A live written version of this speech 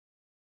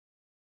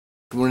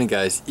Good morning,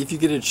 guys. If you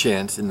get a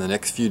chance in the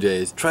next few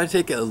days, try to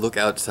take a look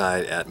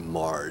outside at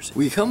Mars.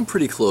 We come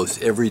pretty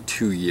close every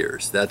 2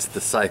 years. That's the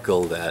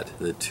cycle that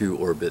the two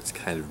orbits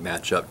kind of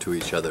match up to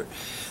each other.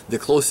 The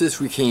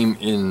closest we came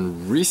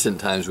in recent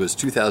times was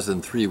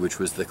 2003, which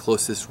was the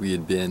closest we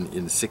had been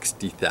in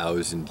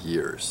 60,000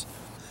 years.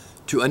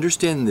 To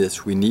understand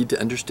this, we need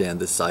to understand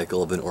the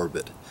cycle of an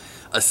orbit.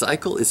 A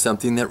cycle is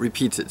something that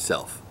repeats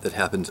itself, that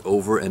happens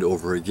over and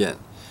over again.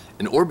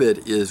 An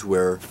orbit is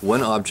where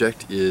one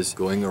object is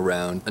going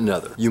around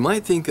another. You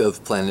might think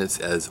of planets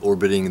as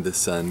orbiting the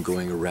sun,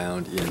 going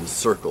around in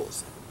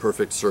circles,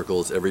 perfect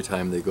circles every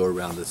time they go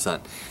around the sun.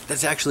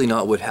 That's actually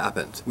not what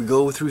happens. We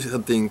go through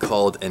something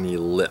called an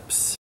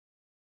ellipse.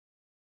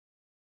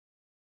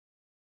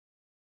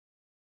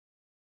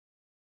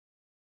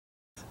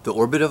 The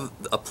orbit of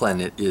a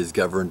planet is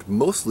governed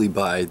mostly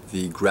by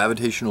the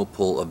gravitational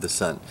pull of the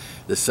sun.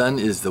 The sun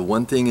is the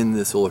one thing in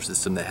the solar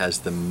system that has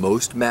the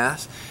most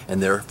mass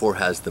and therefore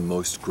has the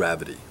most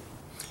gravity.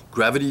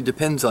 Gravity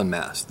depends on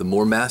mass. The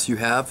more mass you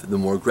have, the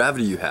more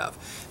gravity you have.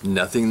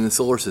 Nothing in the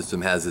solar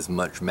system has as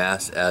much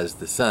mass as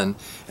the sun,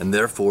 and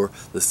therefore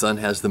the sun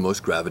has the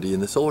most gravity in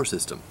the solar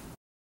system.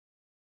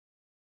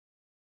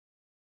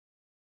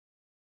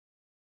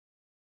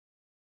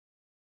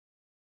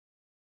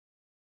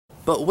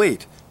 But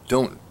wait,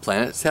 don't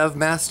planets have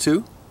mass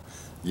too?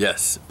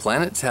 Yes,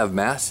 planets have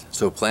mass,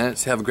 so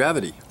planets have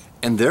gravity.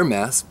 And their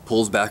mass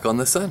pulls back on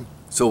the sun.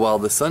 So while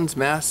the sun's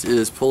mass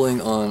is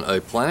pulling on a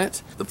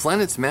planet, the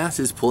planet's mass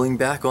is pulling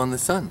back on the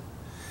sun.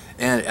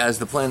 And as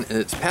the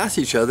planets pass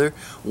each other,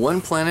 one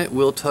planet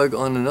will tug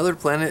on another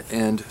planet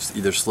and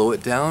either slow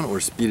it down or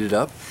speed it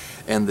up.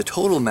 And the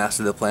total mass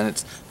of the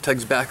planets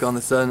tugs back on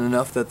the sun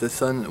enough that the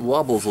sun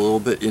wobbles a little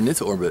bit in its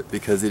orbit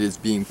because it is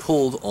being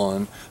pulled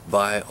on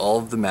by all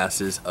of the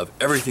masses of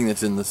everything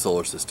that's in the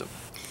solar system.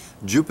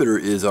 Jupiter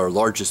is our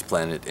largest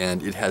planet,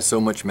 and it has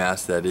so much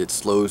mass that it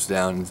slows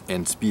down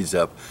and speeds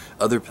up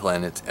other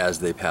planets as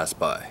they pass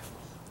by.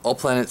 All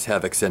planets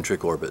have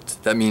eccentric orbits.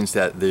 That means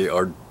that they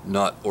are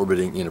not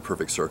orbiting in a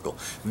perfect circle.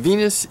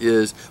 Venus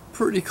is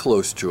pretty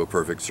close to a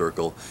perfect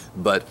circle,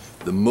 but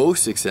the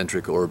most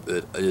eccentric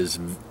orbit is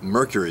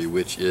Mercury,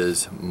 which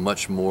is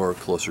much more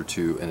closer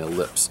to an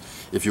ellipse.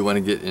 If you want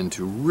to get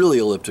into really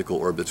elliptical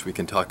orbits, we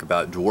can talk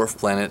about dwarf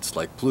planets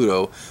like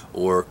Pluto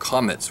or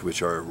comets,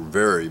 which are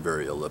very,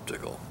 very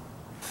elliptical.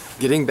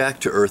 Getting back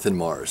to Earth and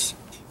Mars.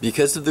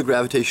 Because of the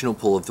gravitational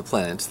pull of the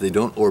planets, they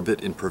don't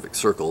orbit in perfect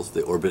circles,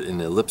 they orbit in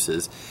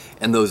ellipses,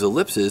 and those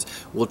ellipses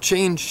will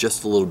change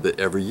just a little bit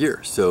every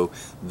year, so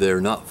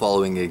they're not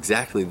following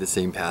exactly the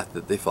same path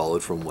that they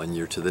followed from one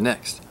year to the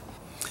next.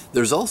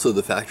 There's also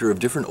the factor of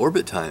different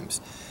orbit times.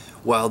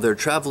 While they're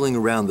traveling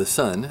around the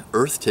sun,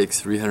 Earth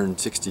takes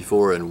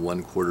 364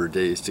 1/4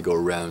 days to go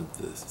around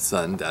the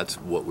sun, that's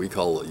what we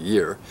call a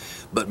year,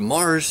 but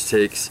Mars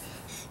takes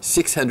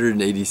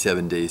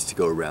 687 days to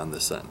go around the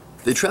sun.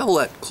 They travel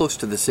at close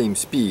to the same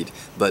speed,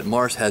 but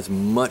Mars has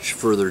much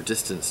further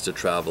distance to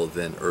travel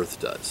than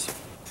Earth does.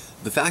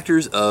 The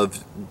factors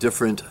of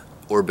different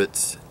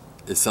orbits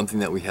is something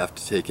that we have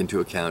to take into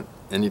account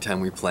anytime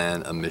we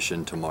plan a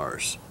mission to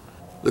Mars.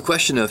 The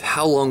question of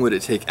how long would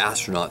it take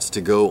astronauts to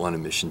go on a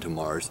mission to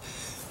Mars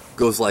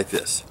goes like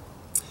this.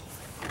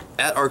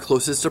 At our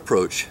closest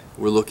approach,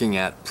 we're looking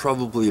at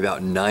probably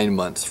about 9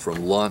 months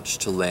from launch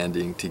to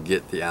landing to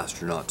get the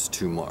astronauts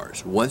to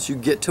Mars. Once you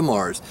get to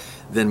Mars,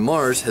 then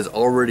Mars has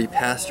already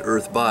passed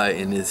Earth by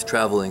and is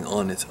traveling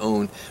on its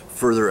own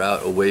further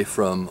out away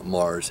from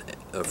Mars,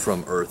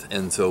 from Earth,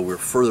 and so we're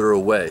further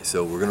away.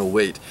 So we're going to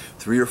wait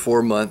 3 or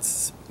 4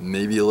 months,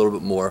 maybe a little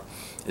bit more,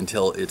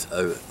 until it's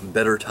a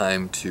better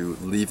time to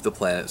leave the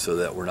planet so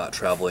that we're not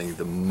traveling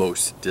the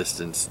most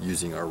distance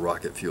using our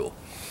rocket fuel.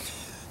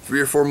 3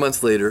 or 4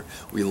 months later,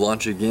 we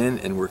launch again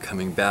and we're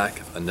coming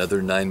back,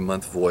 another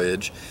 9-month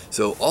voyage.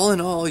 So all in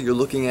all, you're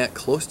looking at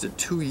close to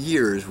 2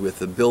 years with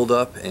the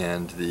build-up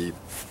and the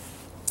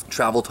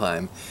travel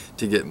time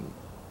to get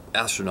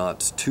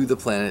astronauts to the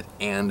planet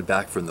and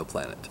back from the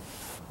planet.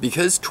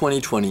 Because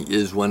 2020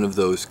 is one of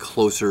those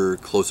close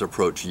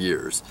approach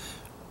years,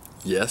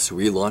 yes,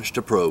 we launched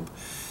a probe.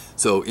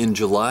 So in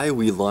July,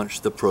 we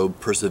launched the probe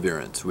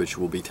Perseverance, which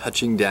will be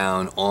touching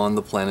down on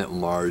the planet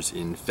Mars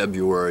in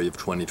February of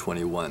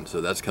 2021.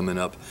 So that's coming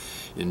up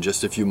in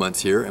just a few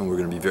months here, and we're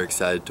going to be very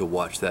excited to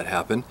watch that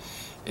happen.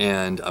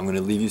 And I'm going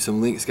to leave you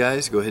some links,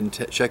 guys. Go ahead and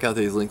check out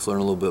these links, learn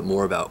a little bit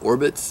more about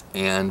orbits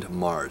and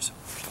Mars.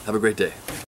 Have a great day.